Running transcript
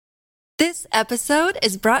This episode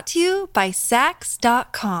is brought to you by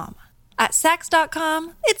Sax.com. At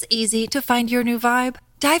Sax.com, it's easy to find your new vibe.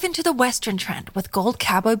 Dive into the Western trend with gold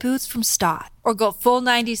cowboy boots from Stott, or go full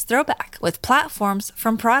 90s throwback with platforms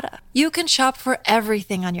from Prada. You can shop for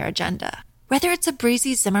everything on your agenda, whether it's a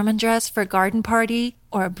breezy Zimmermann dress for a garden party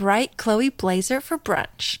or a bright Chloe blazer for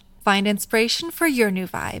brunch. Find inspiration for your new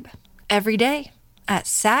vibe every day at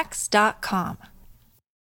Sax.com.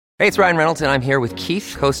 Hey, it's Ryan Reynolds, and I'm here with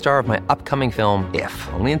Keith, co-star of my upcoming film, If,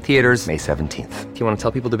 only in theaters May 17th. Do you want to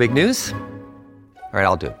tell people the big news? All right,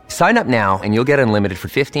 I'll do it. Sign up now and you'll get unlimited for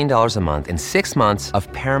 $15 a month and 6 months of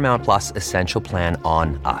Paramount Plus Essential Plan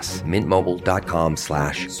on us.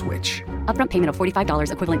 MintMobile.com/switch. Upfront payment of $45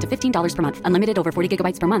 equivalent to $15 per month. Unlimited over 40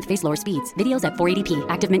 gigabytes per month. Face lower speeds. Videos at 480p.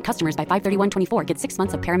 Active Mint customers by 531.24 get 6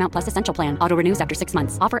 months of Paramount Plus Essential Plan. Auto renews after 6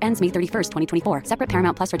 months. Offer ends May 31st, 2024. Separate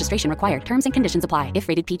Paramount Plus registration required. Terms and conditions apply if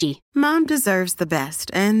rated PG. Mom deserves the best,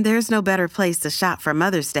 and there's no better place to shop for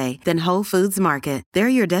Mother's Day than Whole Foods Market. They're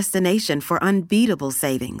your destination for unbeatable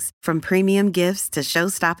savings. From premium gifts to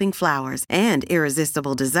show-stopping flowers and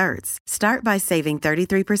irresistible desserts. Start by saving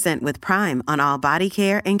 33% with Prime on all body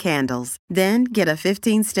care and candles. Then get a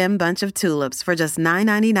 15-stem bunch of tulips for just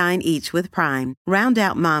 $9.99 each with Prime. Round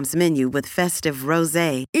out Mom's menu with festive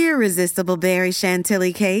rosé, irresistible berry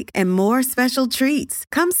chantilly cake, and more special treats.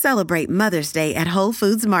 Come celebrate Mother's Day at Whole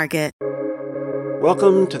Foods Market.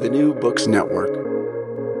 Welcome to the New Books Network.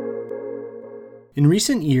 In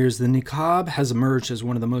recent years, the niqab has emerged as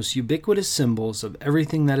one of the most ubiquitous symbols of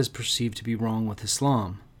everything that is perceived to be wrong with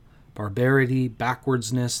Islam: barbarity,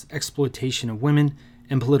 backwardsness, exploitation of women,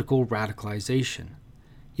 and political radicalization.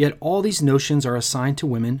 Yet all these notions are assigned to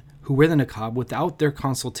women who wear the niqab without their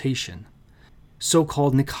consultation.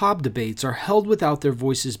 So-called niqab debates are held without their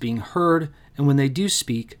voices being heard, and when they do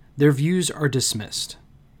speak, their views are dismissed.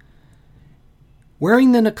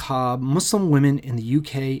 Wearing the niqab, Muslim women in the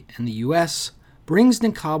UK and the US brings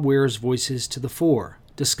niqab wearers' voices to the fore,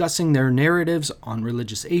 discussing their narratives on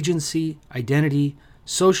religious agency, identity,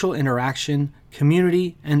 social interaction,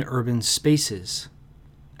 community, and urban spaces.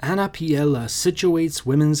 Anna Piela situates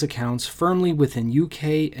women's accounts firmly within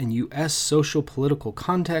UK and US social-political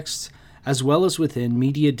contexts, as well as within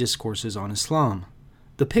media discourses on Islam.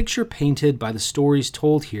 The picture painted by the stories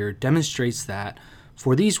told here demonstrates that,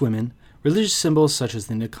 for these women, religious symbols such as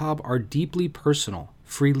the niqab are deeply personal,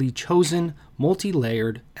 freely chosen,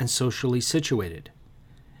 multi-layered, and socially situated.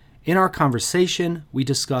 In our conversation, we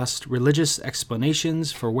discussed religious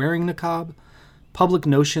explanations for wearing niqab, public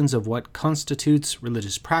notions of what constitutes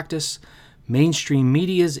religious practice, mainstream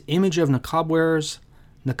media's image of niqab wearers,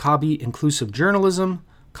 niqabi inclusive journalism,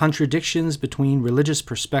 contradictions between religious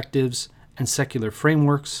perspectives and secular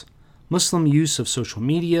frameworks, Muslim use of social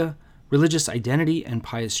media, religious identity and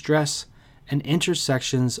pious dress, and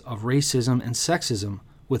intersections of racism and sexism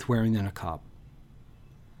with wearing the niqab.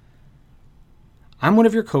 I'm one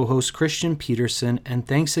of your co-hosts, Christian Peterson, and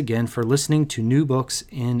thanks again for listening to New Books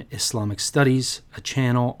in Islamic Studies, a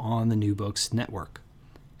channel on the New Books Network.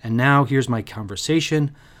 And now here's my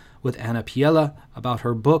conversation with Anna Piela about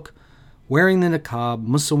her book, Wearing the Niqab,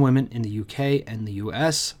 Muslim Women in the UK and the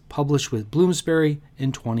US, published with Bloomsbury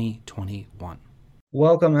in 2021.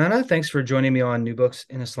 Welcome, Anna. Thanks for joining me on New Books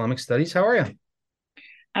in Islamic Studies. How are you?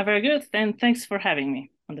 I'm very good, and thanks for having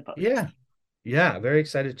me on the podcast. Yeah, very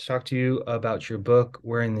excited to talk to you about your book,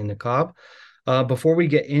 Wearing the Niqab. Before we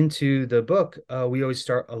get into the book, we always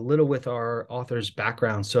start a little with our author's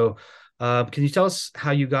background. So can you tell us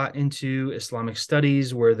how you got into Islamic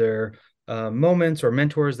studies? Were there moments or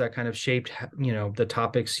mentors that kind of shaped, the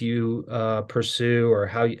topics you pursue or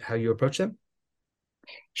how you approach them?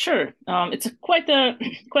 Sure. It's quite a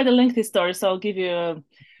lengthy story, so I'll give you a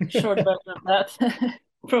short version of that.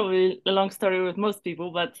 Probably a long story with most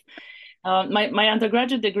people, but my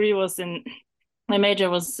undergraduate degree my major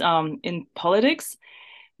was in politics,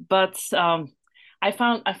 but I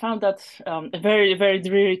found that a very, very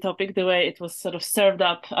dreary topic, the way it was sort of served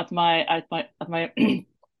up at my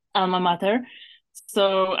alma mater.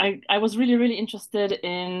 So I was really, really interested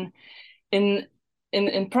in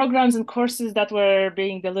programs and courses that were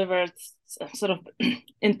being delivered sort of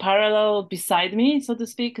in parallel beside me, so to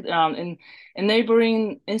speak, in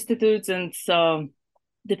neighboring institutes and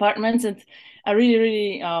departments. And I really,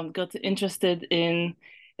 really got interested in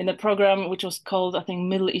a program which was called, I think,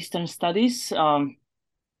 Middle Eastern Studies.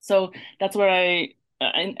 So that's where I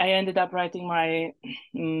ended up writing my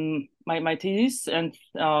thesis, and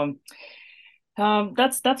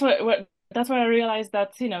that's where I realized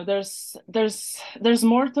that there's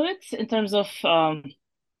more to it in terms of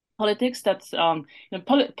politics. That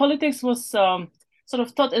politics was sort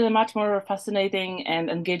of taught in a much more fascinating and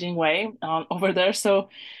engaging way over there. So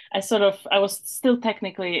I was still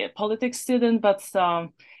technically a politics student, but I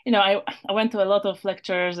went to a lot of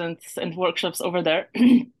lectures and workshops over there.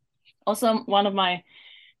 Also, one of my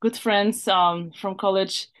good friends from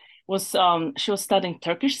college she was studying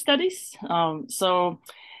Turkish studies. So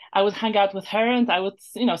I would hang out with her, and I would,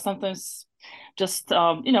 sometimes just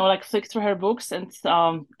like flick through her books. And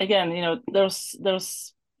again, there's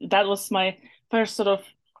that was my first sort of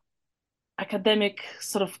academic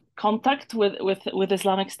sort of contact with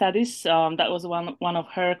Islamic studies. That was one of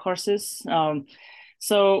her courses.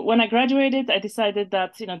 So when I graduated, I decided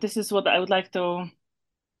that this is what I would like to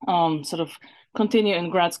sort of continue in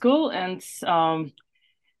grad school, and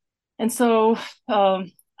so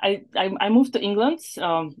I moved to England,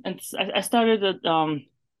 and I started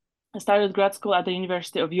grad school at the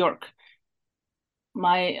University of York.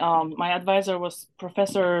 My advisor was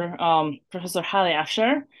Professor Hallie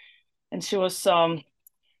Afshar, and she was one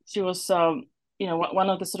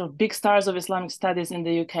of the sort of big stars of Islamic studies in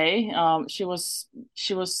the UK. She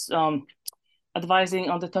was advising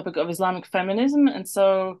on the topic of Islamic feminism, and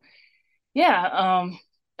so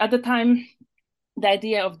at the time, the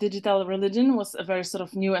idea of digital religion was a very sort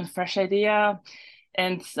of new and fresh idea,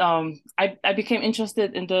 and I became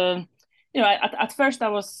interested in the at first I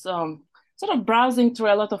was sort of browsing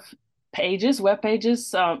through a lot of web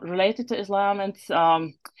pages related to Islam, and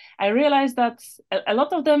I realized that a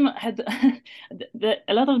lot of them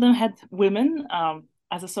had women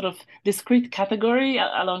as a sort of discrete category,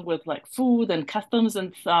 along with like food and customs,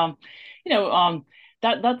 and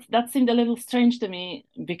that seemed a little strange to me,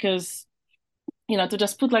 because to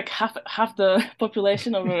just put like half the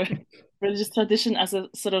population of a religious tradition as a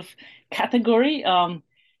sort of category, and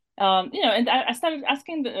I started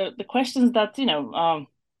asking the questions that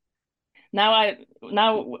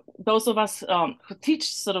now those of us who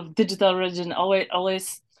teach sort of digital religion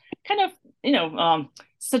always kind of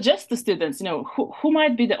suggest to students, who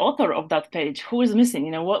might be the author of that page, who is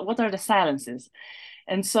missing, what are the silences,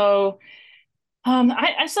 and so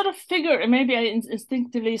I sort of figured, maybe I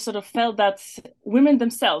instinctively sort of felt that women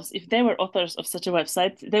themselves, if they were authors of such a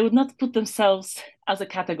website, they would not put themselves as a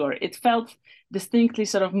category. It felt distinctly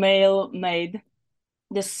sort of male-made,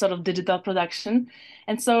 this sort of digital production,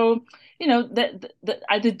 and so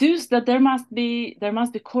I deduced that there must be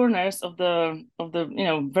corners of the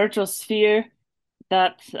virtual sphere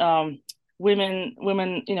that women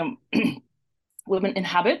women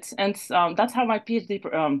inhabit, and that's how my PhD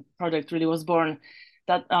project really was born.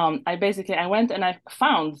 That I went and I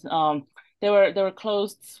found there were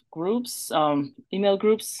closed groups, email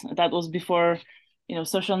groups. That was before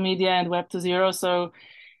social media and Web 2.0. So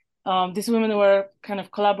these women were kind of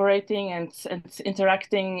collaborating and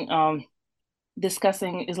interacting,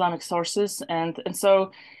 discussing Islamic sources, and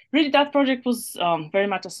so really that project was very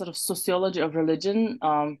much a sort of sociology of religion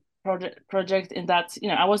project, in that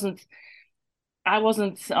I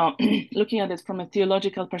wasn't looking at it from a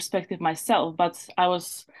theological perspective myself, but I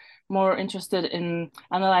was more interested in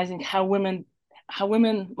analyzing how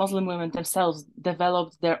Muslim women themselves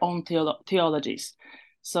developed their own theologies.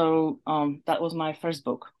 So that was my first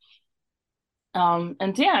book.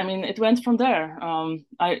 And yeah, I mean, it went from there.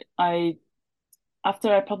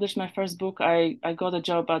 After I published my first book, I got a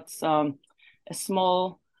job at a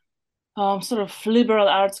small sort of liberal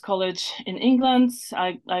arts college in England.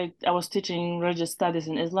 I was teaching religious studies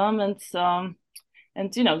in Islam, and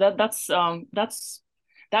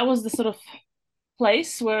that was the sort of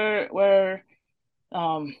place where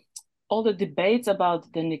all the debates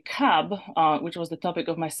about the niqab, which was the topic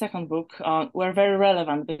of my second book, were very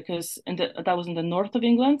relevant, because that was in the north of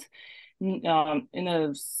England, in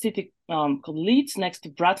a city called Leeds, next to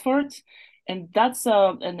Bradford. And that's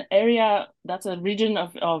an area, that's a region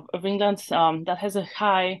of England that has a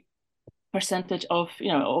high percentage of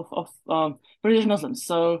British Muslims.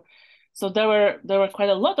 So there were quite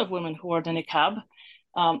a lot of women who wore the niqab.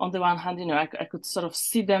 On the one hand, I could sort of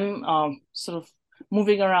see them sort of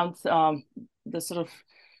moving around the sort of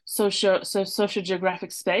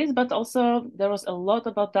socio-geographic space, but also there was a lot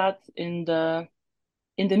about that in the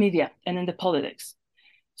media and in the politics.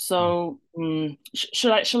 So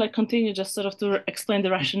should I continue just sort of to explain the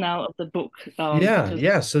rationale of the book?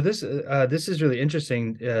 Yeah. So this is really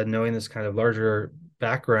interesting, knowing this kind of larger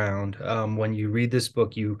background. When you read this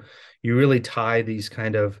book, you really tie these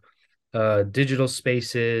kind of digital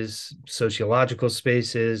spaces, sociological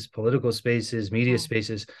spaces, political spaces, media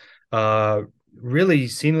spaces, really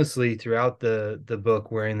seamlessly throughout the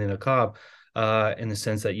book, wearing the niqab, in the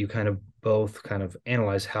sense that you both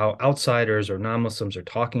analyze how outsiders or non-Muslims are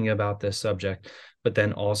talking about this subject, but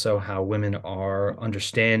then also how women are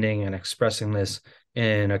understanding and expressing this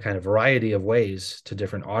in a kind of variety of ways to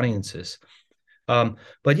different audiences.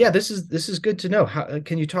 But yeah, this is good to know. How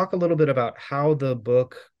can you talk a little bit about how the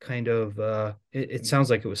book kind of it sounds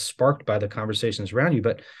like it was sparked by the conversations around you,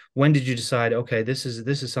 but when did you decide, okay, this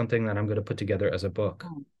is something that I'm going to put together as a book?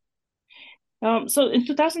 So in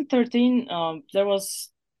 2013, there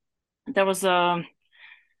was a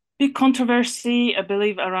big controversy, I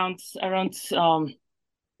believe, around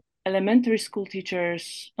elementary school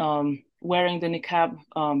teachers wearing the niqab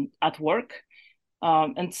at work.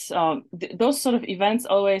 Those sort of events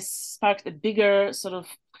always sparked a bigger sort of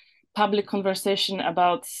public conversation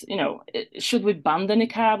about, should we ban the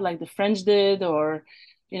niqab like the French did, or,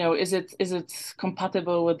 is it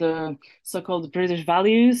compatible with the so-called British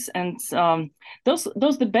values? And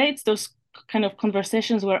those debates, those kind of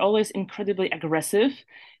conversations were always incredibly aggressive,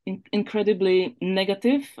 incredibly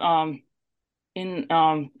negative, toward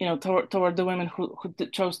the women who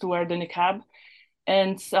chose to wear the niqab.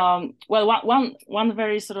 And one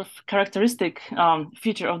very sort of characteristic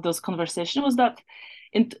feature of those conversations was that,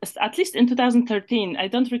 at least in 2013, I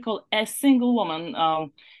don't recall a single woman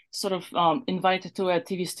invited to a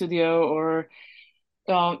TV studio or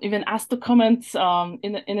even asked to comment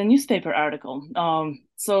in a newspaper article.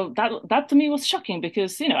 So that to me was shocking,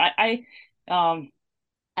 because I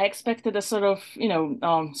expected a sort of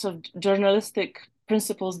journalistic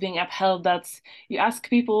principles being upheld, that you ask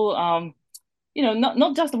people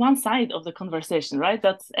not just one side of the conversation, right?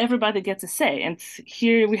 That everybody gets a say. And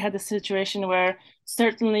here we had a situation where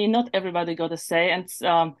certainly not everybody got a say. And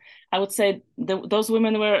I would say those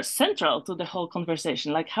women were central to the whole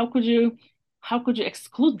conversation. Like, how could you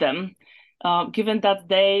exclude them, given that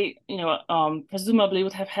they, presumably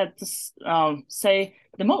would have had to say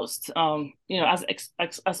the most,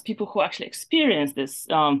 as people who actually experience this,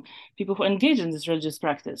 people who engage in this religious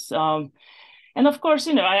practice. And of course,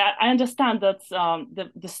 I understand that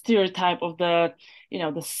the stereotype of the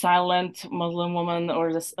silent Muslim woman,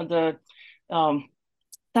 or the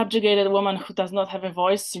subjugated woman who does not have a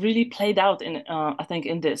voice, really played out I think,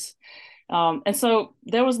 in this. And so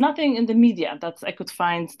there was nothing in the media that I could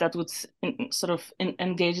find that would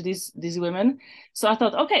engage these women. So I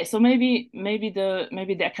thought, okay, so maybe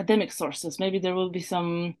the academic sources, maybe there will be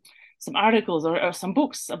some articles or some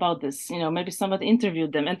books about this. Maybe somebody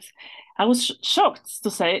interviewed them, and I was shocked to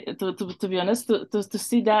be honest, to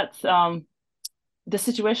see that the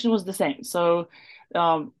situation was the same. So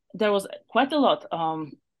there was quite a lot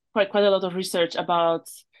of research about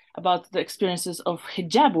the experiences of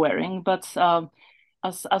hijab wearing, but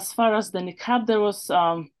as far as the niqab, there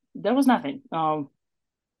was nothing.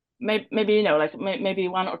 Maybe maybe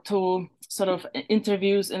one or two sort of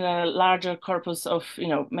interviews in a larger corpus of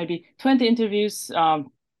maybe 20 interviews,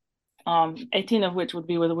 18 of which would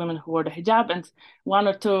be with women who wore the hijab, and one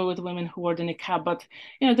or two with women who wore the niqab. But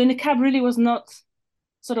the niqab really was not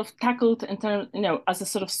sort of tackled in terms, as a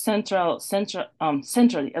sort of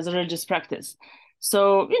centrally as a religious practice.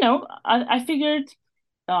 So I figured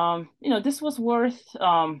this was worth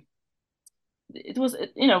it was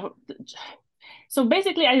so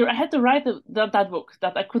basically I had to write that book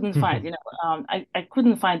that I couldn't find. I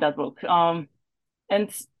couldn't find that book, and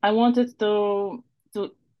I wanted to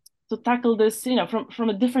tackle this from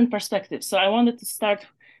a different perspective. So I wanted to start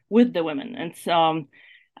with the women, and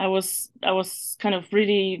I was kind of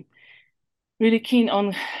really keen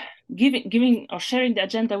on giving or sharing the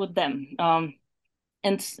agenda with them.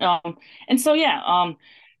 And so yeah,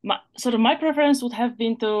 my preference would have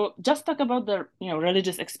been to just talk about their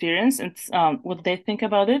religious experience and what they think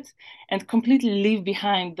about it, and completely leave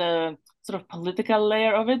behind the sort of political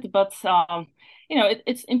layer of it. But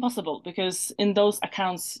it's impossible, because in those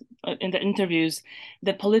accounts, in the interviews,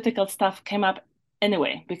 the political stuff came up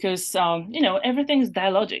anyway, because everything is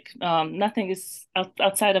dialogic. Nothing is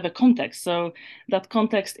outside of a context, so that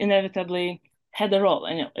context inevitably had a role.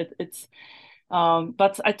 It's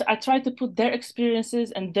but I tried to put their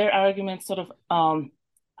experiences and their arguments sort of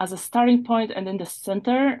as a starting point and in the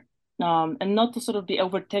center, and not to sort of be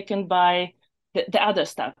overtaken by the other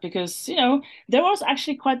stuff, because there was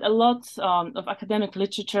actually quite a lot of academic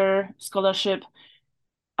literature, scholarship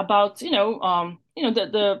about the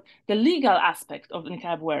legal aspect of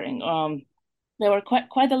niqab wearing. There were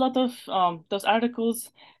quite a lot of those articles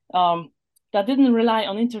that didn't rely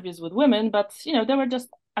on interviews with women, but they were just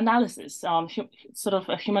analysis, sort of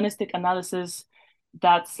a humanistic analysis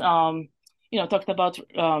that talked about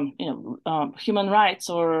human rights,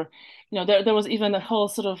 or there was even a whole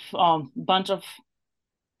sort of bunch of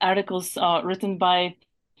articles written by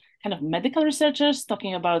kind of medical researchers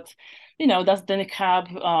talking about does the niqab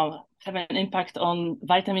have an impact on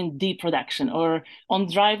vitamin D production or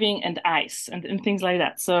on driving and ice and things like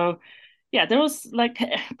that. So yeah, there was like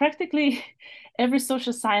practically every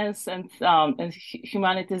social science and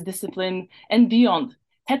humanities discipline and beyond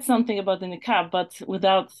had something about the niqab, but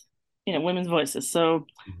without women's voices. So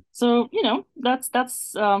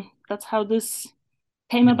that's how this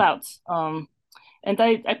came about. And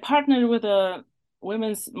I partnered with a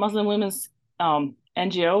Muslim women's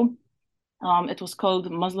NGO. It was called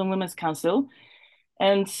Muslim Women's Council,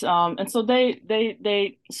 and so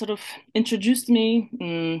they sort of introduced me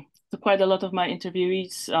to quite a lot of my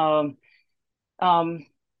interviewees.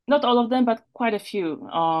 Not all of them, but quite a few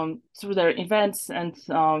through their events, and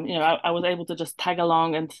I was able to just tag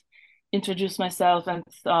along and introduce myself, and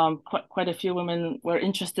quite a few women were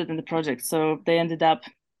interested in the project, so they ended up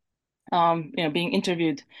being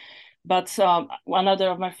interviewed. But another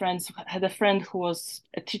of my friends had a friend who was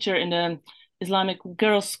a teacher in the Islamic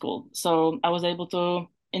girls' school, so I was able to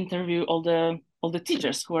interview all the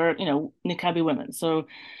teachers who were niqabi women. So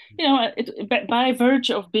by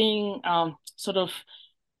virtue of being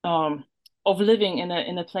of living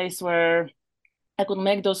in a place where I could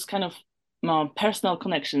make those kind of personal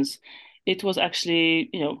connections, it was actually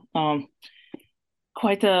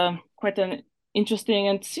quite an interesting,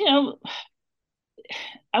 and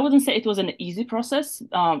I wouldn't say it was an easy process.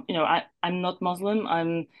 I'm not Muslim.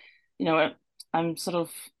 I'm sort of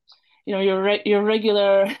your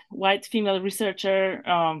regular white female researcher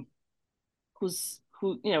who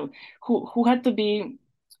had to be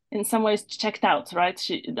in some ways checked out, right?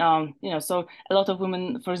 So a lot of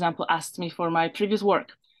women, for example, asked me for my previous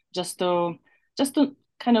work just to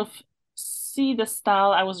kind of see the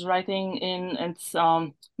style I was writing in and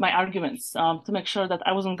my arguments to make sure that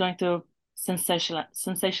I wasn't going to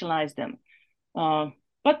sensationalize them.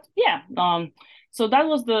 But yeah, so that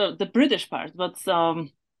was the British part. But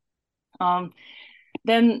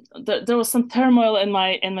then there was some turmoil in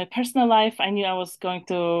my personal life. I knew I was going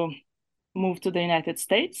to move to the United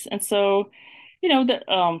States, and so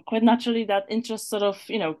quite naturally that interest sort of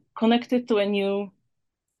connected to a new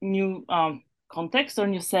context or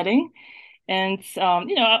new setting. And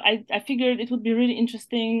I figured it would be really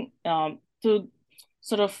interesting to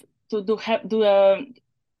sort of to do a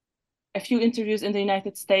few interviews in the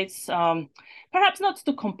United States, perhaps not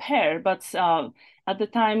to compare, but at the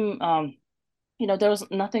time, there was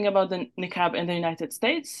nothing about the niqab in the United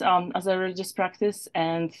States as a religious practice,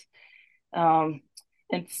 and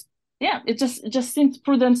yeah, it just seemed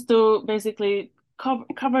prudent to basically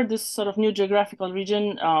cover this sort of new geographical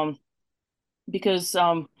region because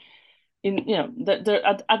at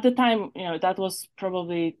the time, that was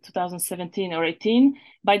probably 2017 or 18.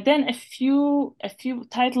 By then, a few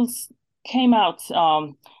titles came out.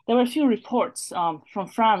 There were a few reports from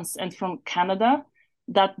France and from Canada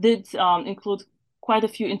that did include quite a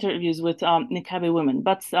few interviews with niqabi women,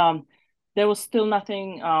 but there was still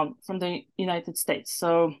nothing from the United States.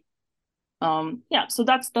 So so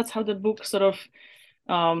that's how the book sort of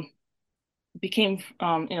became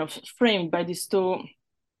framed by these two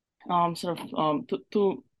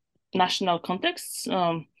two national contexts.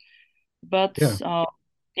 But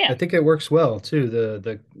yeah. I think it works well too.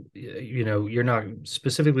 The you're not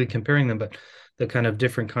specifically comparing them, but the kind of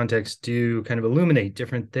different contexts do kind of illuminate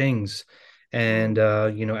different things. And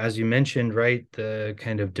as you mentioned, right, the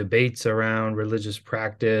kind of debates around religious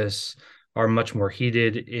practice are much more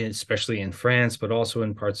heated, especially in France, but also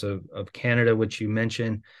in parts of Canada, which you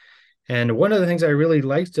mentioned. And one of the things I really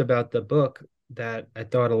liked about the book that I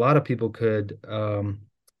thought a lot of people could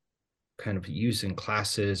kind of use in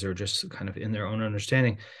classes or just kind of in their own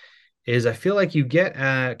understanding is I feel like you get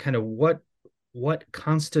at kind of what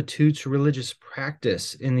constitutes religious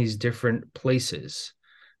practice in these different places.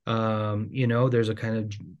 There's a kind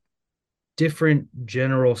of different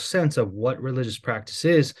general sense of what religious practice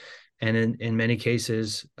is. And in many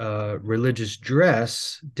cases, religious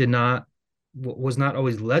dress was not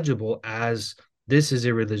always legible as this is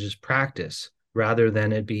a religious practice, rather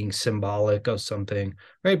than it being symbolic of something,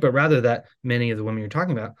 right? But rather that many of the women you're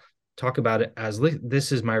talking about talk about it as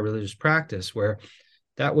this is my religious practice, where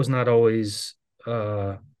that was not always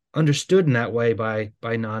understood in that way by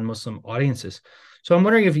non-Muslim audiences. So I'm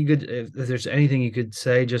wondering if there's anything you could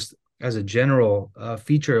say just as a general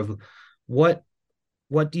feature of what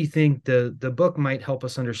do you think the book might help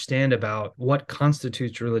us understand about what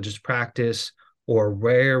constitutes religious practice, or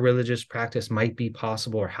where religious practice might be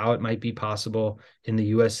possible, or how it might be possible in the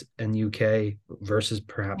US and UK versus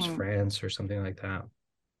perhaps France or something like that?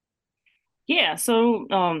 Yeah, so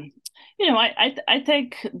I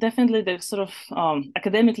take definitely the sort of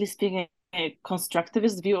academically speaking a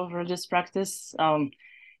constructivist view of religious practice.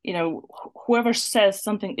 whoever says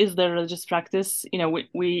something is the religious practice,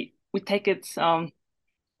 we take it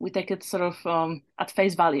sort of at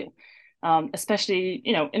face value, especially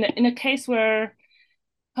in a case where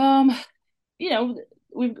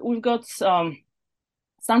we've got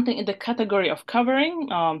something in the category of covering,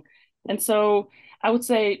 and so I would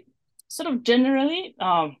say sort of generally,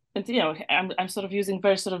 and I'm sort of using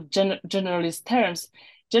very sort of generalist terms.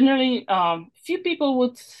 Generally, few people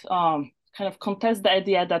would kind of contest the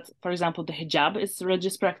idea that, for example, the hijab is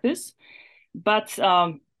religious practice, but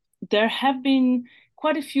there have been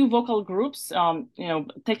quite a few vocal groups,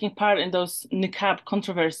 taking part in those niqab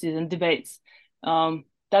controversies and debates,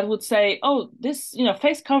 that would say, oh, this,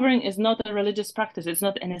 face covering is not a religious practice. It's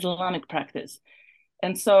not an Islamic practice.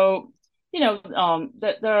 And so, there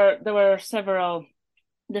were several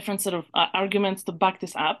different sort of arguments to back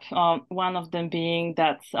this up. One of them being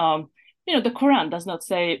that, the Quran does not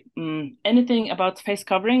say anything about face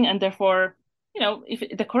covering, and therefore, if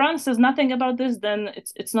the Quran says nothing about this, then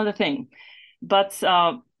it's not a thing. But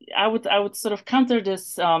I would sort of counter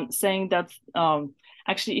this, saying that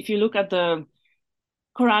actually, if you look at the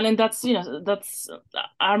Quran, and that's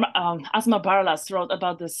Asma Barlas wrote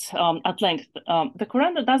about this at length. The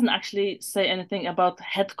Quran doesn't actually say anything about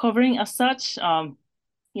head covering as such.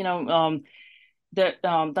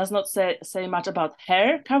 Does not say much about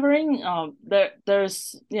hair covering.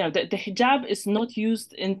 There's the hijab is not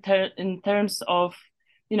used in terms of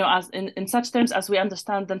as in such terms as we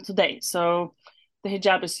understand them today. So the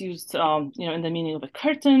hijab is used in the meaning of a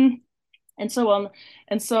curtain and so on.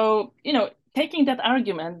 And so taking that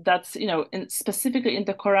argument that specifically in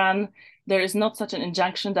the Quran there is not such an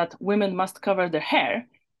injunction that women must cover their hair,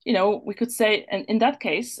 we could say, and in that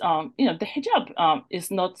case, the hijab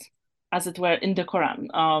is not, as it were, in the Quran.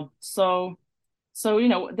 So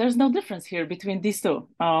there's no difference here between these two,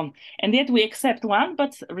 and yet we accept one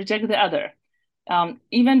but reject the other,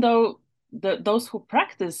 even though those who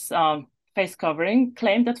practice face covering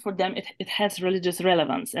claim that for them it has religious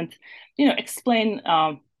relevance, and explain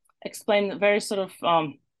very sort of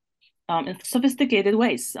in sophisticated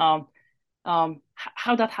ways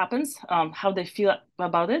how that happens, how they feel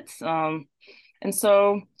about it, and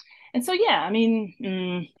so yeah. I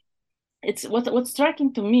mean, it's what's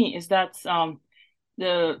striking to me is that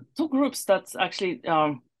the two groups that actually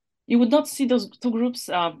you would not see those two groups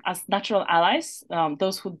as natural allies.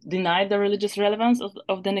 Those who deny the religious relevance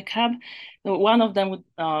of the niqab, one of them would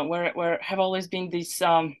have always been these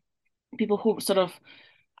people who sort of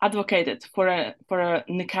advocated for a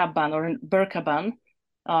niqab ban or a burqa ban,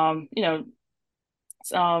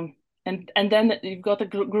 and then you've got a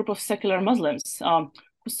group of secular Muslims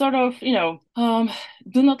who sort of do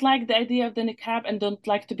not like the idea of the niqab and don't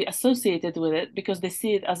like to be associated with it because they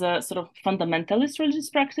see it as a sort of fundamentalist religious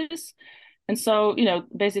practice. And so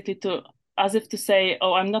basically as if to say,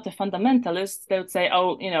 oh, I'm not a fundamentalist, they would say,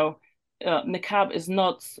 oh, niqab is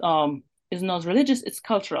not religious, it's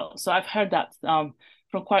cultural. So I've heard that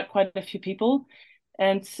from quite a few people,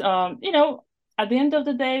 and at the end of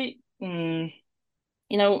the day,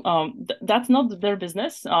 that's not their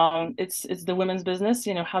business. It's the women's business.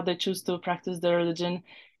 How they choose to practice their religion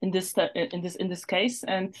in this case,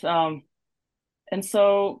 and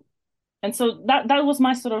so that was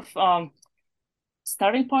my sort of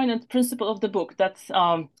starting point and principle of the book. That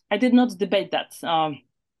I did not debate that. I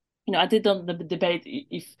did not debate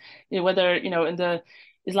if whether in the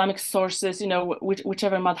Islamic sources,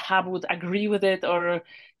 whichever madhab would agree with it or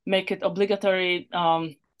make it obligatory.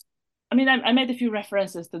 I mean, I made a few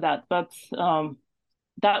references to that, but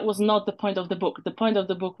that was not the point of the book. The point of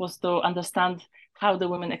the book was to understand how the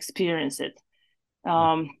women experience it.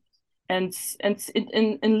 And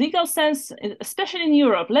in legal sense, especially in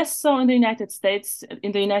Europe, less so in the United States.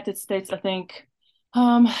 In the United States, I think,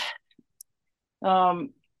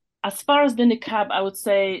 as far as the niqab, I would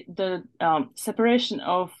say the separation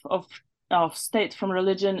of state from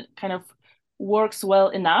religion kind of works well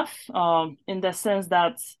enough, in the sense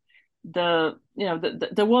that there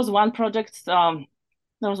was one project, there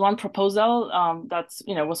was one proposal that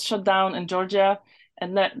was shut down in Georgia,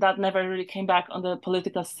 and that never really came back on the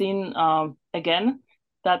political scene again.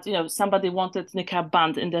 That somebody wanted niqab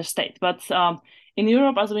banned in their state, but in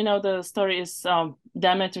Europe, as we know, the story is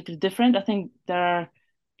diametrically different. I think there are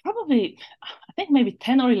probably, maybe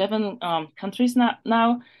 10 or 11 countries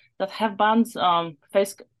now that have banned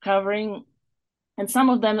face covering. And some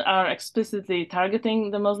of them are explicitly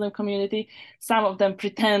targeting the Muslim community. Some of them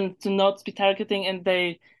pretend to not be targeting, and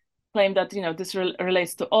they claim that this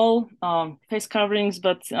relates to all face coverings.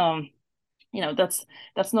 But that's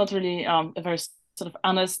not really a very sort of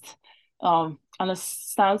honest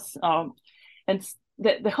stance. And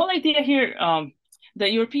the whole idea here, the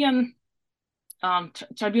European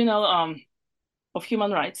Tribunal of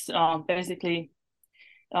Human Rights basically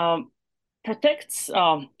protects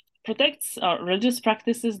religious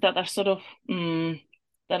practices that are sort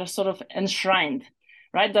of enshrined,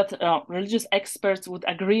 right? That religious experts would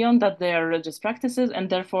agree on that they are religious practices, and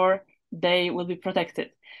therefore they will be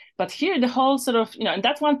protected. But here, the whole sort of, and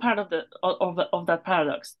that's one part of that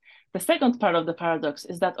paradox. The second part of the paradox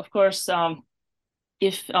is that, of course,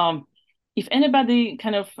 if anybody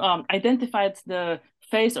kind of identified the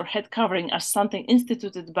face or head covering as something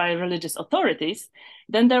instituted by religious authorities,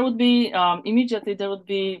 then there would be immediately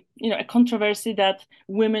a controversy that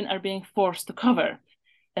women are being forced to cover.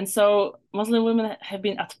 And so Muslim women have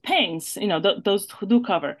been at pains, those who do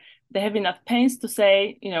cover, they have been at pains to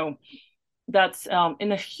say, that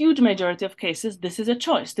in a huge majority of cases, this is a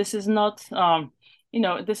choice. This is not, sort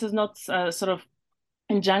of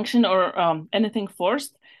injunction or anything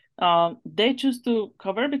forced. They choose to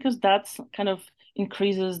cover because that kind of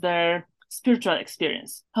increases their spiritual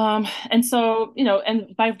experience. And so,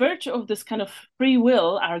 and by virtue of this kind of free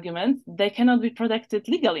will argument, they cannot be protected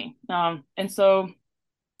legally. And so,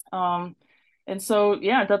 yeah,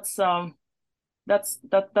 that's a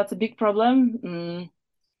big problem,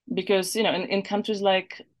 because in countries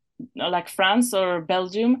like France or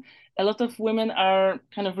Belgium, a lot of women are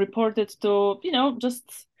kind of reported to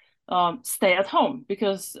just stay at home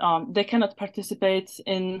because they cannot participate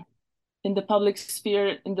in the public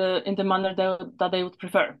sphere in the manner that they would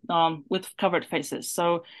prefer, with covered faces.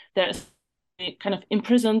 So they're kind of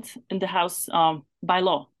imprisoned in the house by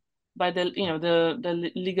law, by the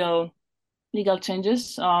legal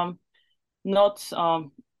changes, not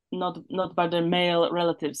by their male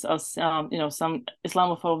relatives, as some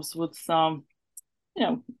Islamophobes would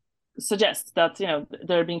suggest that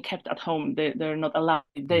they're being kept at home. They're not allowed.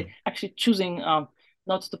 They're actually choosing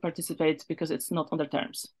not to participate because it's not on their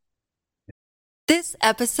terms. This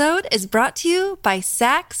episode is brought to you by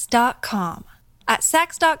Saks.com. At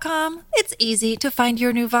Saks.com, it's easy to find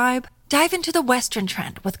your new vibe. Dive into the Western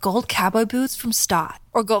trend with gold cowboy boots from Stott,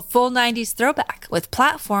 or go full 90s throwback with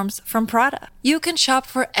platforms from Prada. You can shop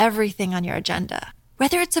for everything on your agenda,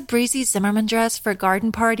 whether it's a breezy Zimmermann dress for a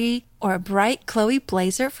garden party or a bright Chloe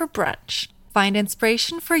blazer for brunch. Find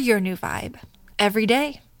inspiration for your new vibe every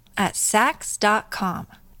day at Saks.com.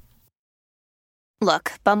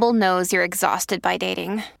 Look, Bumble knows you're exhausted by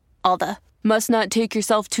dating. All the must not take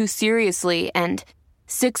yourself too seriously and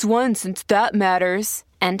 6'1" since that matters.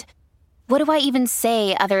 And what do I even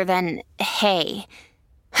say other than hey?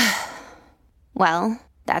 Well,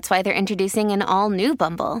 that's why they're introducing an all-new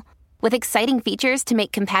Bumble with exciting features to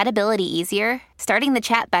make compatibility easier, starting the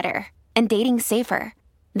chat better, and dating safer.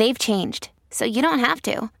 They've changed, so you don't have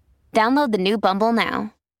to. Download the new Bumble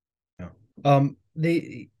now.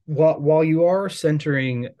 While you are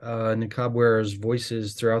centering niqab wearers'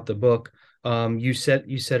 voices throughout the book, you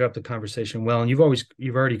set up the conversation well, and you've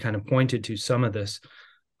already kind of pointed to some of this.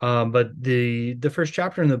 But the first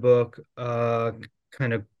chapter in the book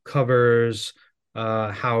kind of covers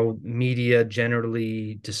how media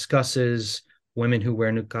generally discusses women who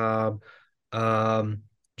wear niqab,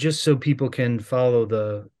 just so people can follow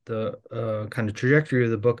the kind of trajectory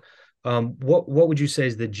of the book. What would you say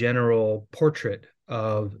is the general portrait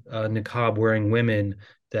of niqab wearing women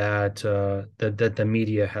that the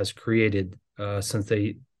media has created, since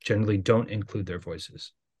they generally don't include their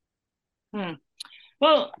voices?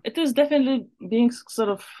 Well, it is definitely being sort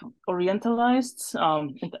of orientalized,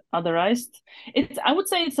 and otherized. I would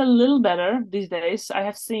say it's a little better these days. I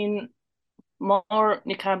have seen more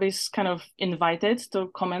niqabis kind of invited to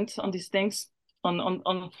comment on these things,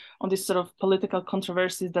 on these sort of political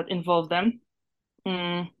controversies that involve them.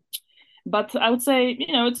 But I would say,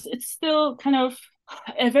 it's still kind of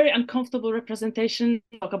a very uncomfortable representation.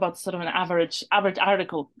 Talk about sort of an average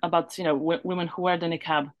article about women who wear the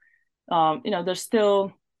niqab. They're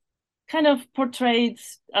still kind of portrayed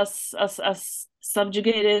as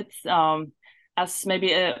subjugated, as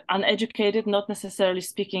maybe uneducated, not necessarily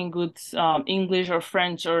speaking good English or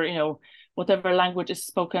French or whatever language is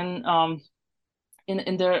spoken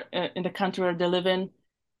in the country where they live in,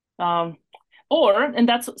 and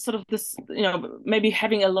that's sort of this maybe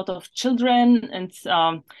having a lot of children and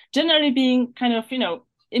generally being kind of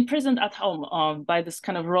imprisoned at home by this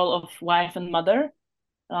kind of role of wife and mother.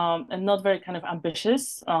 And not very kind of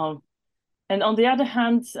ambitious. And on the other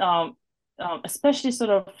hand, especially sort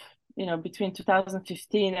of, between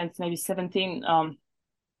 2015 and maybe 17,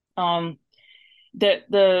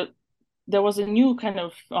 there was a new kind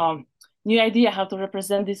of new idea how to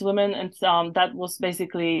represent these women, and that was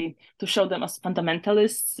basically to show them as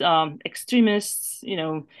fundamentalists, extremists,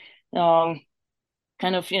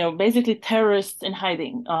 kind of, basically terrorists in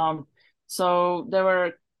hiding. So there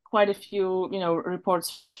were quite a few,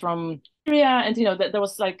 reports from Syria, and there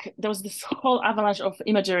was this whole avalanche of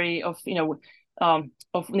imagery of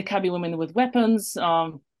of Niqabi women with weapons,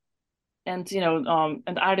 and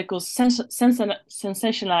and articles,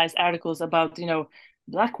 sensationalized articles about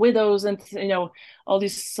black widows, and all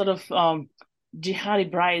these sort of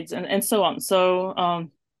jihadi brides, and so on. So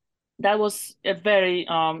that was a very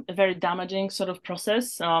damaging sort of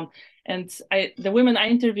process. And the women I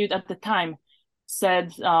interviewed at the time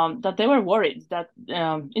said that they were worried that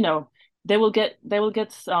they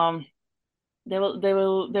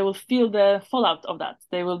will feel the fallout of that.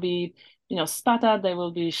 They will be spat at, they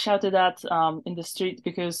will be shouted at in the street,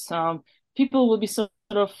 because people will be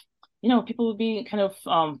people will be kind of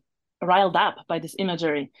riled up by this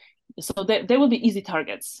imagery. So they will be easy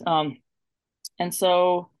targets. And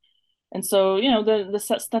so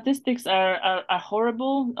the statistics are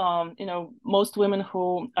horrible. Most women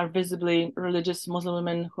who are visibly religious, Muslim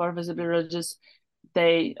women who are visibly religious,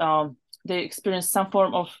 they experience some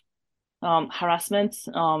form of harassment,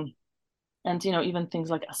 and even things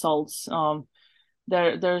like assaults.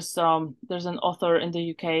 There's an author in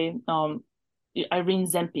the UK, Irene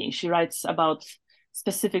Zempi. She writes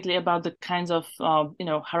specifically about the kinds of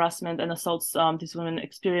harassment and assaults these women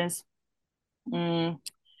experience.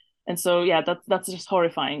 And so that's just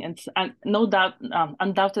horrifying, and no doubt,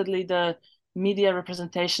 undoubtedly, the media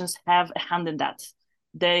representations have a hand in that.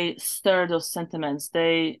 They stir those sentiments.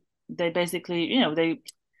 They basically they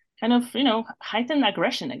kind of heighten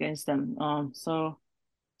aggression against them. So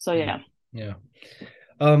yeah. Yeah.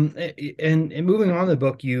 And moving on in the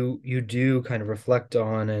book, you do kind of reflect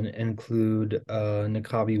on and include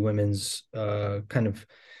Niqabi women's kind of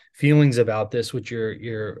feelings about this, which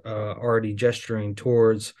you're already gesturing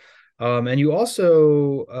towards, and you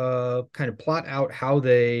also kind of plot out how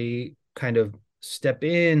they kind of step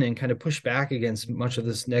in and kind of push back against much of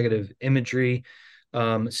this negative imagery.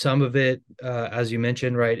 Some of it, as you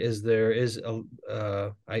mentioned, right, there is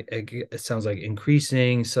it sounds like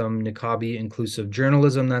increasing some Niqabi inclusive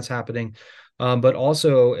journalism that's happening, but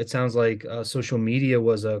also it sounds like social media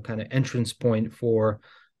was a kind of entrance point for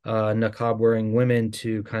Niqab wearing women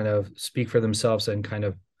to kind of speak for themselves and kind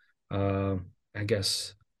of, I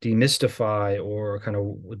guess, demystify or kind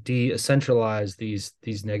of de-essentialize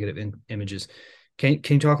these negative images. Can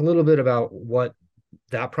you talk a little bit about what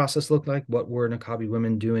that process looked like? What were Niqabi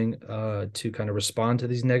women doing to kind of respond to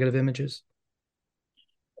these negative images?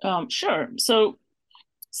 Sure. So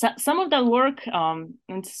some of that work,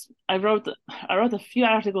 and I wrote a few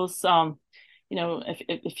articles, a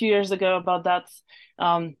few years ago about that.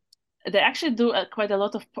 They actually do quite a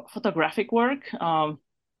lot of photographic work.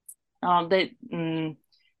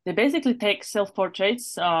 They basically take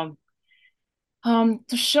self-portraits to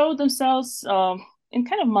show themselves in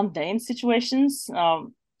kind of mundane situations,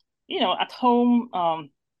 at home,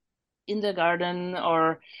 in the garden,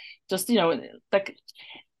 or just like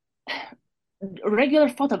regular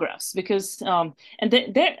photographs. Because and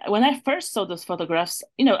they when I first saw those photographs,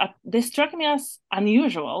 they struck me as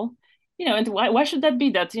unusual. And why should that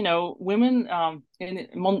be, that women in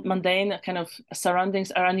mundane kind of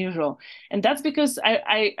surroundings are unusual? And that's because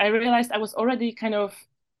I realized I was already kind of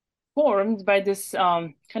formed by this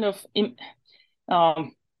kind of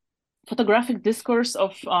photographic discourse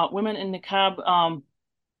of women in niqab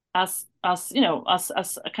as a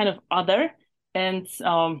kind of other, and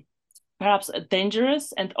perhaps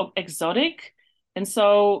dangerous and exotic. And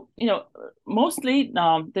so mostly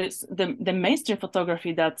the mainstream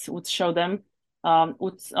photography that would show them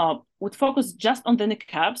would focus just on the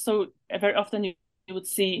niqab. So very often you would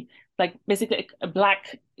see like basically a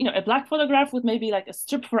black photograph with maybe like a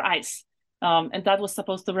strip for eyes. And that was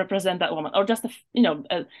supposed to represent that woman, or just a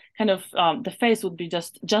kind of the face would be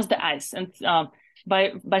just the eyes. And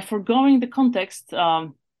by foregoing the context,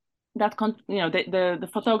 the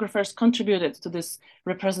photographers contributed to this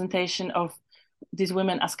representation of these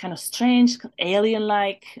women as kind of strange,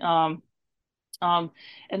 alien-like. And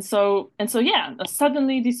so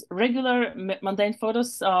suddenly these regular mundane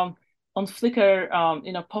photos on Flickr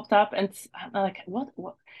popped up, and I'm like,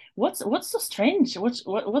 what's so strange?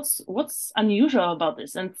 What's unusual about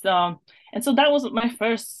this? And so that was my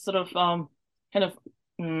first sort of kind of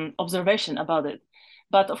observation about it.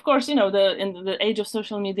 But of course, in the age of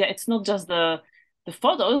social media, it's not just the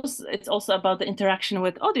photos; it's also about the interaction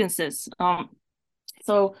with audiences.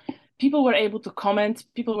 So people were able to comment,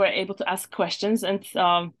 people were able to ask questions, and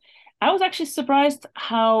I was actually surprised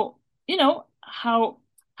how how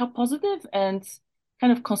positive and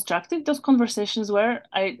kind of constructive those conversations were.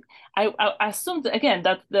 I assumed again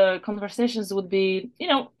that the conversations would be,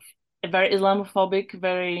 very Islamophobic,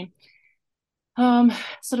 very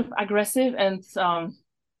sort of aggressive, and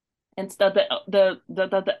that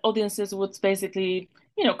the audiences would basically,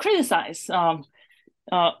 criticize.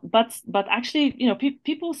 But actually,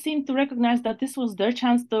 people seem to recognize that this was their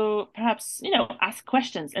chance to perhaps, ask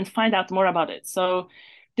questions and find out more about it. So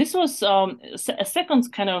this was a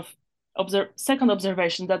second kind of second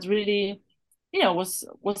observation that really, was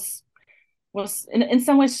in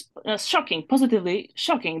some ways shocking, positively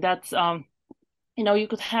shocking, that you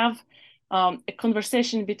could have a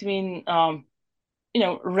conversation between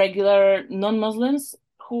regular non-Muslims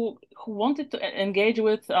who wanted to engage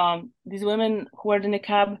with these women who were in the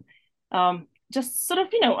niqab, just sort of,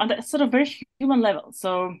 on a sort of very human level.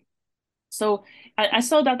 So I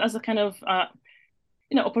saw that as a kind of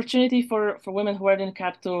opportunity for women who were in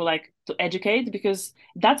niqab to educate, because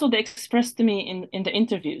that's what they expressed to me in the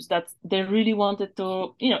interviews, that they really wanted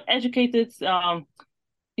to educate it,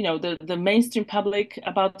 the mainstream public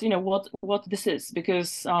about what this is,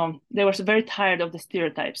 because they were very tired of the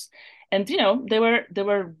stereotypes, and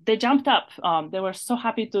they jumped up. They were so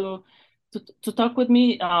happy to talk with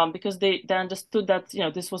me, because they understood that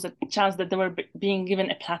this was a chance, that they were being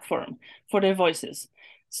given a platform for their voices.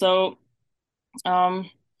 So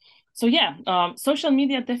social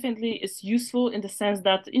media definitely is useful in the sense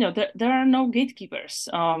that there are no gatekeepers,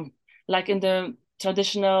 like in the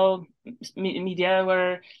traditional media,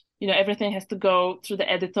 where everything has to go through the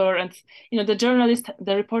editor, and the journalist,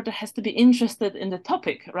 the reporter, has to be interested in the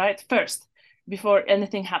topic right first before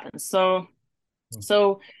anything happens. So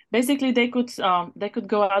basically they could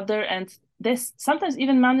go out there, and they sometimes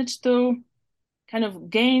even manage to kind of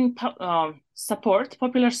gain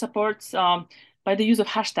popular support, by the use of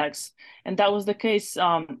hashtags. And that was the case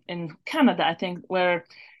in Canada, I think, where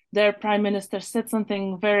their prime minister said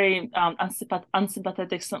something very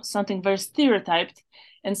unsympathetic, something very stereotyped.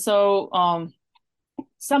 And so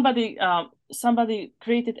somebody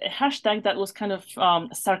created a hashtag that was kind of a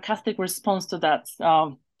sarcastic response to that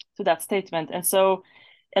statement. And so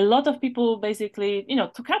a lot of people basically,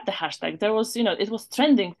 took up the hashtag. There was, it was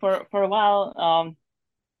trending for a while,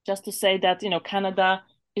 just to say that, Canada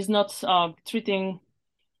is not treating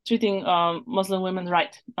Muslim women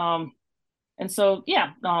right. And so,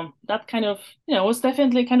 that kind of, was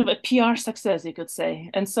definitely kind of a PR success, you could say.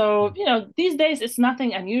 And so, these days it's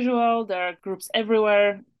nothing unusual. There are groups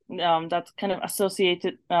everywhere that kind of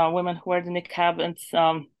associated women who wear the niqab, and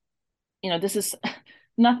this is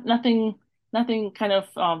nothing kind of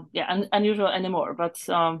unusual anymore. But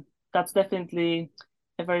that's definitely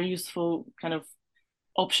a very useful kind of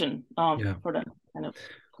option for them to kind of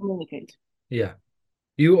communicate. Yeah.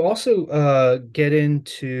 You also get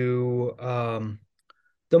into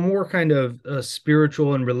the more kind of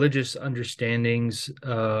spiritual and religious understandings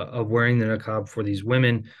of wearing the niqab for these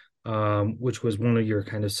women, which was one of your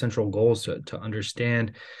kind of central goals to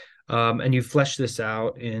understand. And you flesh this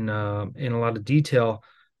out in a lot of detail.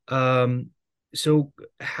 So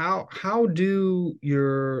how do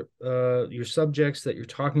your subjects that you're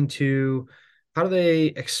talking to, how do they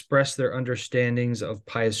express their understandings of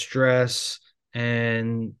pious dress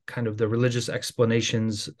and kind of the religious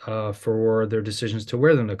explanations for their decisions to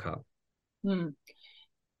wear the niqab?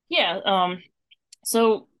 Yeah.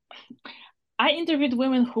 So I interviewed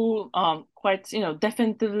women who quite,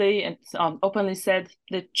 definitively and openly said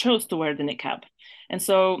they chose to wear the niqab. And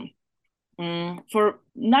so for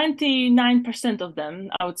 99% of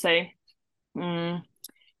them, I would say,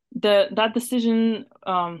 that decision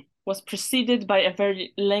was preceded by a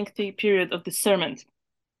very lengthy period of discernment,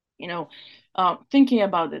 thinking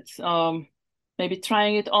about it, maybe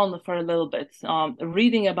trying it on for a little bit,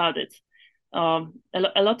 reading about it. A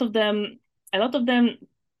lot of them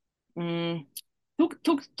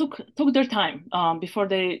took their time before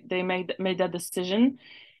they made that decision,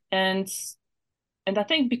 and I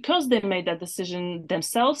think because they made that decision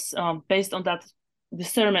themselves, based on that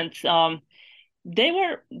discernment,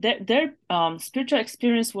 their spiritual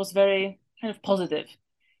experience was very kind of positive,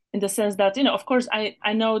 in the sense that, of course,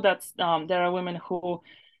 I know that there are women who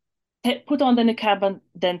put on the niqab and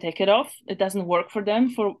then take it off. It doesn't work for them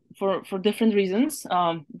for different reasons.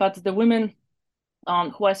 But the women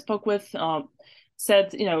who I spoke with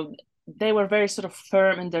said, they were very sort of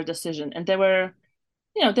firm in their decision, and they were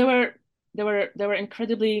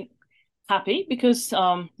incredibly happy, because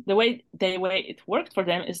the way it worked for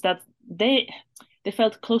them is that they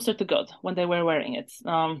felt closer to God when they were wearing it.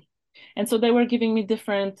 And so they were giving me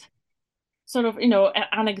different sort of,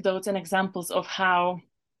 anecdotes and examples of how,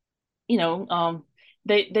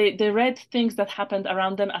 they read things that happened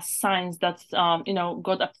around them as signs that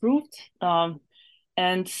God approved, and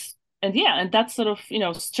that sort of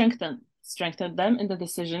strengthened them in the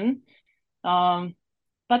decision.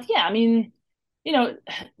 But yeah, I mean,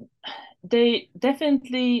 they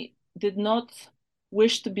definitely did not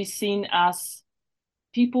wish to be seen as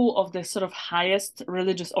people of the sort of highest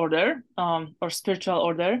religious order, or spiritual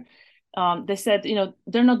order. They said,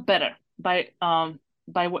 they're not better by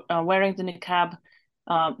wearing the niqab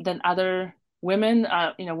than other women,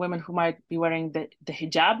 women who might be wearing the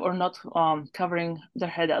hijab or not covering their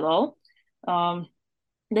head at all.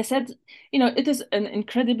 They said, it is an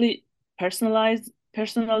incredibly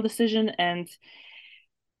personal decision, and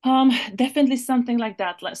definitely something like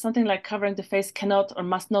that, like something like covering the face cannot or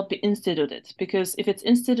must not be instituted, because if it's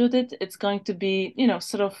instituted, it's going to be,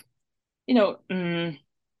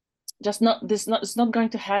 just not this. Not it's not going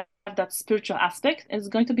to have that spiritual aspect. It's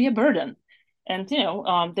going to be a burden, and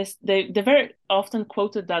they very often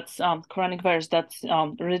quoted that Quranic verse that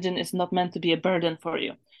religion is not meant to be a burden for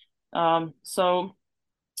you. So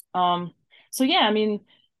yeah, I mean,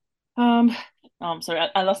 sorry,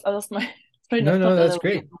 I lost my. No, that's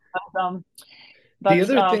great. But the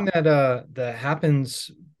other thing that happens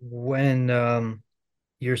when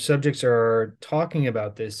your subjects are talking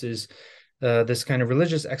about this is this kind of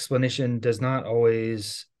religious explanation does not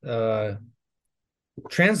always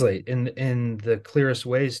translate in the clearest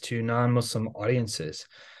ways to non-Muslim audiences.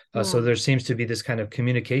 So there seems to be this kind of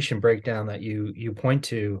communication breakdown that you point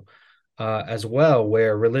to as well,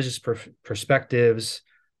 where religious perspectives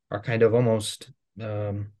are kind of almost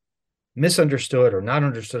misunderstood or not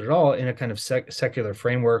understood at all in a kind of secular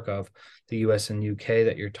framework of the US and UK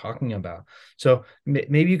that you're talking about. So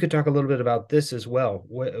maybe you could talk a little bit about this as well.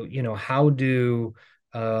 How do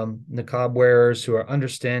niqab wearers who are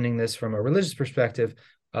understanding this from a religious perspective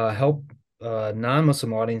help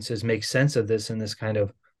non-Muslim audiences make sense of this in this kind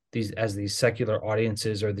of these secular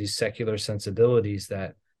audiences or these secular sensibilities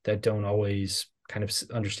that don't always kind of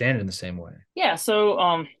understand it in the same way? Yeah,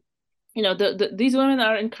 so these women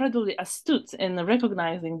are incredibly astute in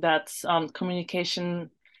recognizing that communication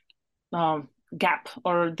gap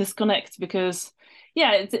or disconnect, because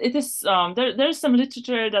it is there's some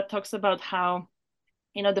literature that talks about how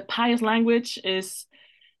the pious language is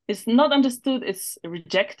not understood, it's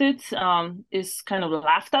rejected, is kind of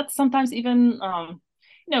laughed at sometimes, even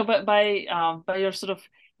but by your sort of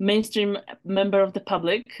mainstream member of the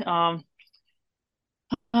public.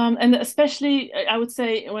 And especially, I would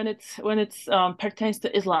say when it pertains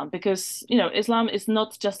to Islam, because Islam is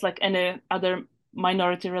not just like any other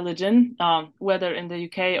minority religion, whether in the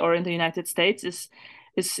UK or in the United States.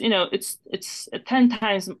 It's 10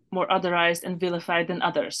 times more otherized and vilified than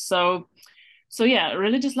others. So yeah,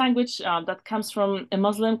 religious language that comes from a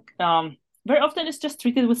Muslim very often is just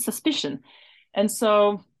treated with suspicion, and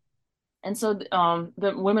so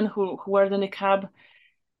the women who wear the niqab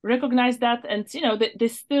recognize that, and they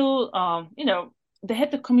still they had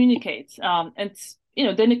to communicate, and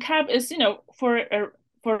the niqab is for a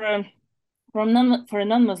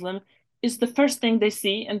non-Muslim is the first thing they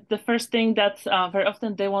see, and the first thing that very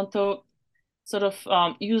often they want to sort of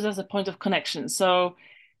use as a point of connection. So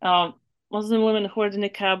Muslim women who wear the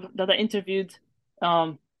niqab that I interviewed,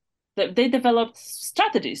 they developed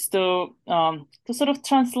strategies to sort of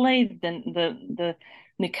translate the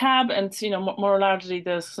niqab and more largely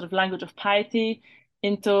the sort of language of piety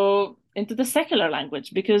into the secular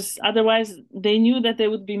language, because otherwise they knew that they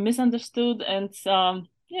would be misunderstood, and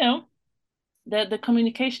the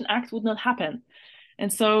communication act would not happen.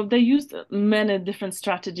 And so they used many different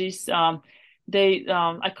strategies. I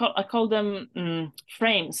call them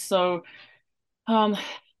frames. So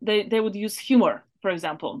they would use humor, for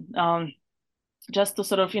example, just to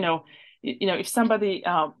sort of if somebody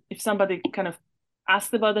kind of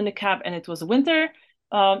asked about the niqab and it was winter,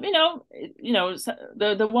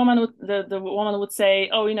 the woman would say,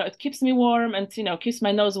 oh, it keeps me warm, and keeps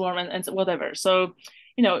my nose warm, and whatever. So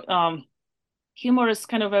humor is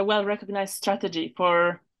kind of a well-recognized strategy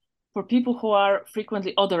for people who are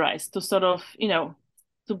frequently otherized, to sort of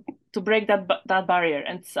to break that barrier.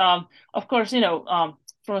 And of course,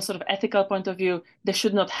 from a sort of ethical point of view, they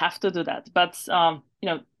should not have to do that, but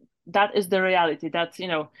that is the reality, that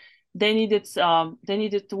they needed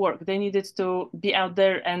to work, they needed to be out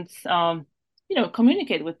there and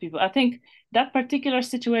communicate with people. I think that particular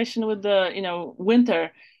situation with the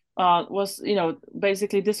winter was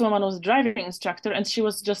basically this woman was a driving instructor, and she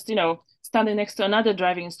was just standing next to another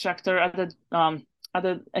driving instructor at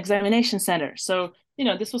the examination center. So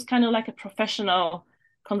this was kind of like a professional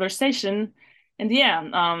conversation. And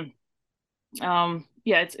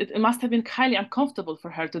yeah, it must have been highly uncomfortable for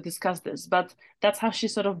her to discuss this, but that's how she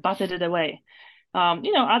sort of batted it away.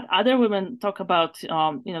 Other women talk about,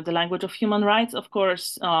 the language of human rights, of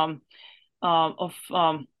course, of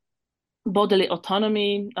bodily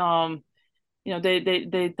autonomy.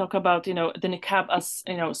 They talk about, the niqab as,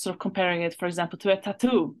 sort of comparing it, for example, to a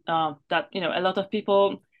tattoo, that, a lot of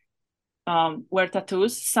people wear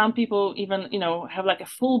tattoos. Some people even, have like a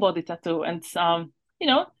full body tattoo, and,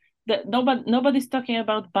 that nobody's talking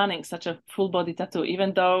about banning such a full body tattoo,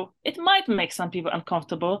 even though it might make some people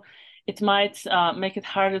uncomfortable. It might make it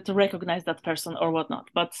harder to recognize that person or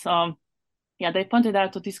whatnot. But yeah, they pointed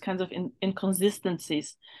out to these kinds of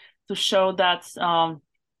inconsistencies to show that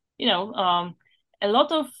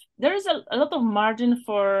there is a lot of margin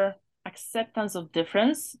for acceptance of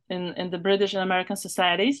difference in the British and American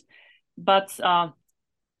societies, but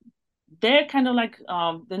they're kind of like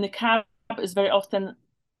the niqab is very often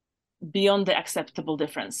beyond the acceptable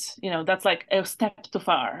difference. That's like a step too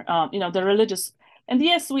far. The religious, and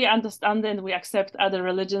yes, we understand and we accept other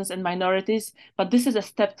religions and minorities, but this is a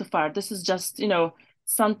step too far. This is just,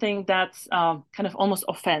 something that kind of almost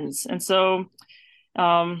offends. And so,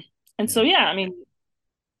 yeah, I mean,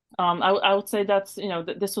 I would say that,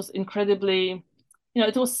 this was incredibly,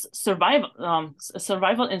 it was a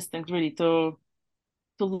survival instinct really to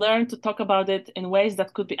learn to talk about it in ways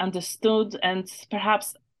that could be understood and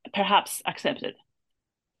perhaps accepted.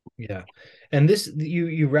 Yeah. And this,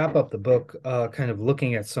 you wrap up the book kind of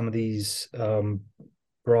looking at some of these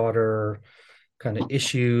broader kind of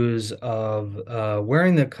issues of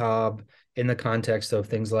wearing the niqab in the context of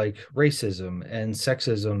things like racism and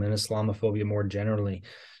sexism and Islamophobia more generally.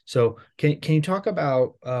 So can you talk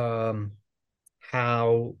about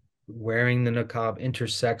how wearing the niqab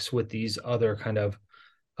intersects with these other kind of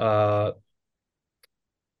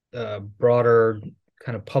broader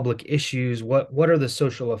kind of public issues? What are the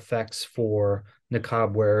social effects for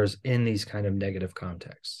niqab wearers in these kind of negative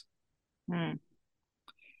contexts?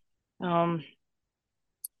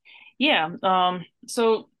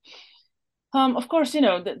 So of course,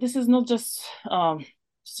 this is not just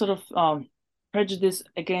sort of prejudice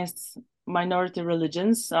against minority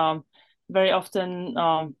religions. Very often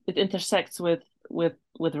it intersects with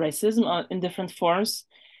racism in different forms,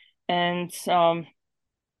 and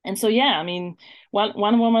so yeah, I mean,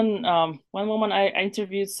 one woman I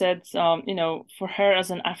interviewed said, for her as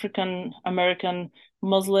an African American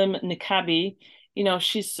Muslim niqabi,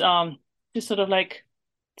 she's sort of like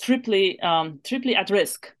triply at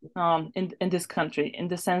risk in this country, in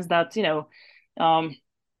the sense that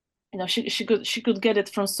she could get it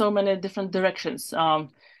from so many different directions,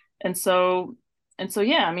 and so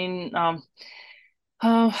yeah, I mean,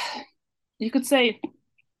 you could say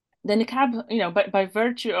the niqab, by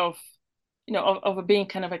virtue of of being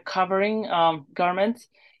kind of a covering garment,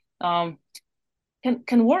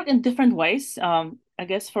 can work in different ways, I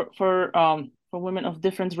guess, for women of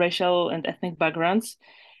different racial and ethnic backgrounds.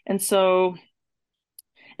 And so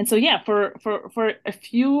yeah, for a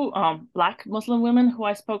few Black Muslim women who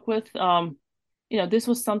I spoke with, this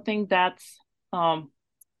was something that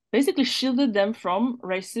basically shielded them from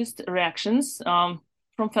racist reactions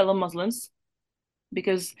from fellow Muslims,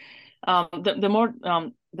 because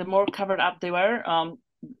the more covered up they were,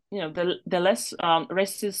 the less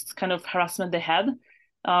racist kind of harassment they had,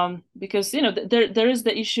 because there is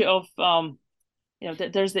the issue of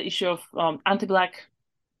there's the issue of anti-Black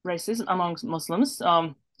racism amongst Muslims,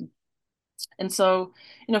 and so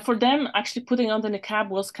for them, actually putting on the niqab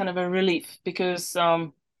was kind of a relief, because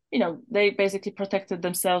they basically protected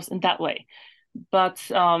themselves in that way. But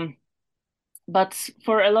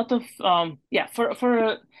for a lot of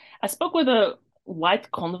I spoke with a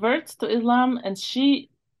white convert to Islam, and she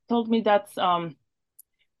told me that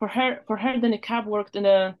for her the niqab worked in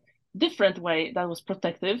a different way that was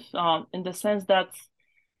protective, in the sense that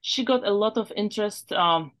she got a lot of interest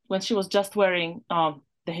when she was just wearing the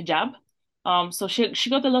hijab. So she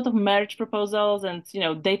got a lot of marriage proposals and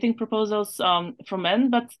dating proposals from men,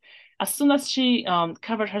 but as soon as she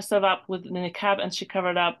covered herself up with the niqab and she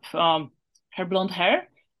covered up her blonde hair,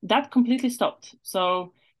 that completely stopped.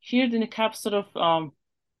 So here the niqab sort of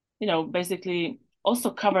basically also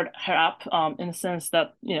covered her up, in the sense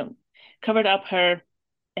that covered up her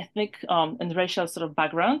ethnic and racial sort of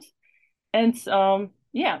background, and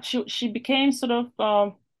she became sort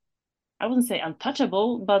of I wouldn't say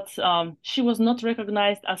untouchable, but she was not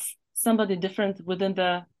recognized as somebody different within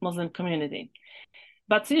the Muslim community.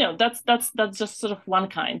 But that's just sort of one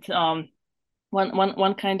kind,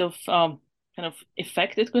 one kind of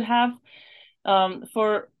effect it could have.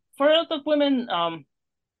 For a lot of women,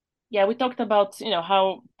 we talked about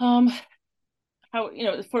how how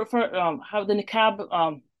the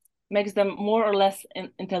niqab makes them more or less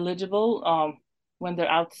intelligible when they're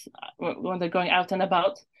out, when they're going out and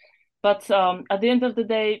about. But at the end of the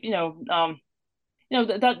day,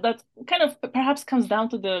 that kind of perhaps comes down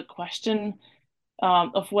to the question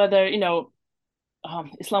of whether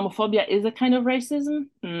Islamophobia is a kind of racism,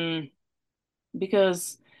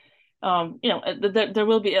 because there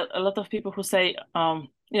will be a lot of people who say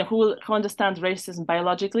who understand racism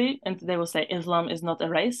biologically, and they will say Islam is not a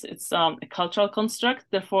race; it's a cultural construct.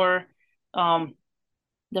 Therefore,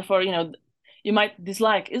 you might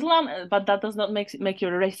dislike Islam, but that does not make you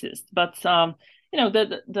a racist. But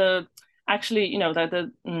the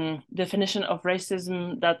definition of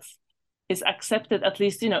racism that is accepted, at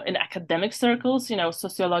least in academic circles,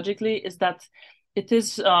 sociologically, is that it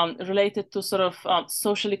is related to sort of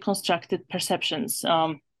socially constructed perceptions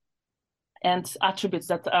and attributes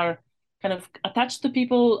that are kind of attached to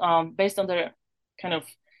people based on their kind of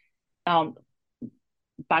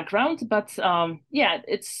background. But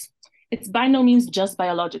it's by no means just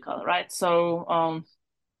biological, right? So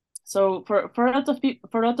for a lot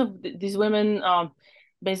of these women,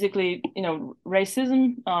 basically,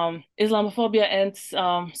 racism, Islamophobia, and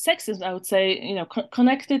sexism, I would say,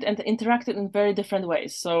 connected and interacted in very different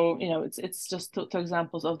ways. So, it's just two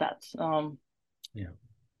examples of that. Yeah.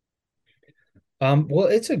 Well,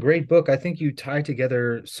 it's a great book. I think you tie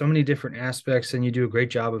together so many different aspects, and you do a great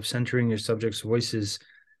job of centering your subjects' voices.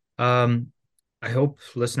 I hope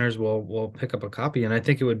listeners will pick up a copy, and I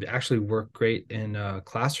think it would actually work great in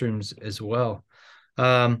classrooms as well.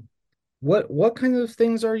 What kind of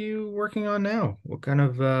things are you working on now? What kind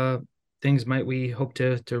of things might we hope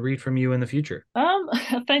to read from you in the future?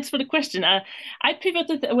 Thanks for the question. I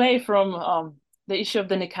pivoted away from the issue of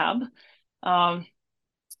the niqab,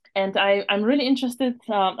 and I'm really interested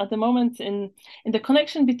at the moment in the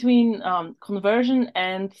connection between conversion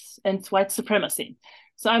and white supremacy.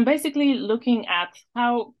 So I'm basically looking at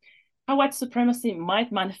how white supremacy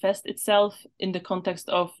might manifest itself in the context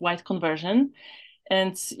of white conversion.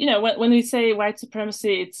 And when we say white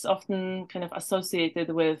supremacy, it's often kind of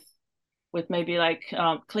associated with maybe like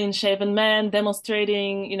clean-shaven men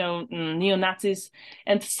demonstrating, neo-Nazis,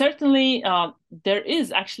 and certainly there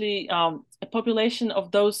is actually a population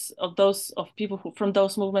of people from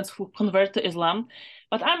those movements who convert to Islam.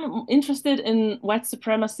 But I'm interested in white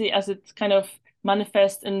supremacy as it kind of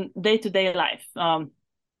manifests in day-to-day life,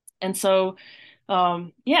 and so.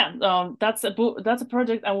 That's a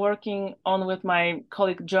project I'm working on with my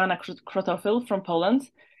colleague Joanna Krotofil from Poland.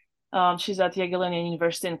 She's at Jagiellonian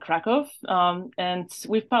University in Krakow, and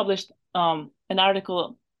we've published an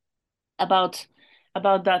article about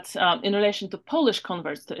that in relation to Polish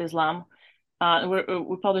converts to Islam.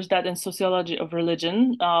 We published that in Sociology of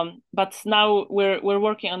Religion, but now we're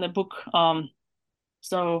working on a book.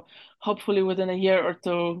 So hopefully within a year or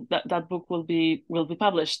two, that book will be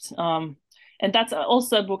published. And that's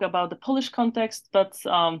also a book about the Polish context, but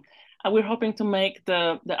we're hoping to make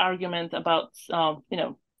the argument about how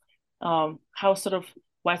sort of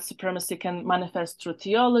white supremacy can manifest through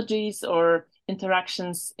theologies or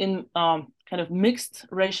interactions in kind of mixed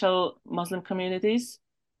racial Muslim communities.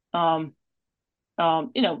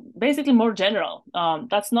 Basically more general.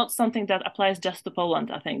 That's not something that applies just to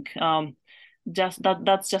Poland, I think.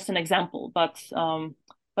 That's just an example, but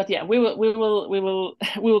yeah, we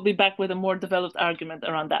will be back with a more developed argument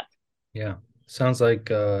around that. Yeah, sounds like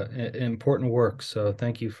important work. So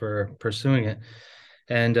thank you for pursuing it,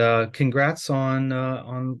 and congrats on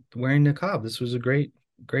wearing niqab. This was a great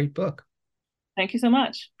book. Thank you so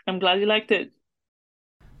much. I'm glad you liked it.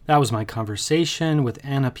 That was my conversation with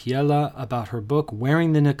Anna Piela about her book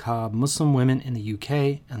Wearing the Niqab: Muslim Women in the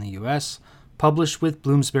UK and the US, published with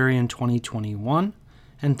Bloomsbury in 2021.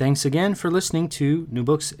 And thanks again for listening to New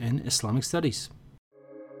Books in Islamic Studies.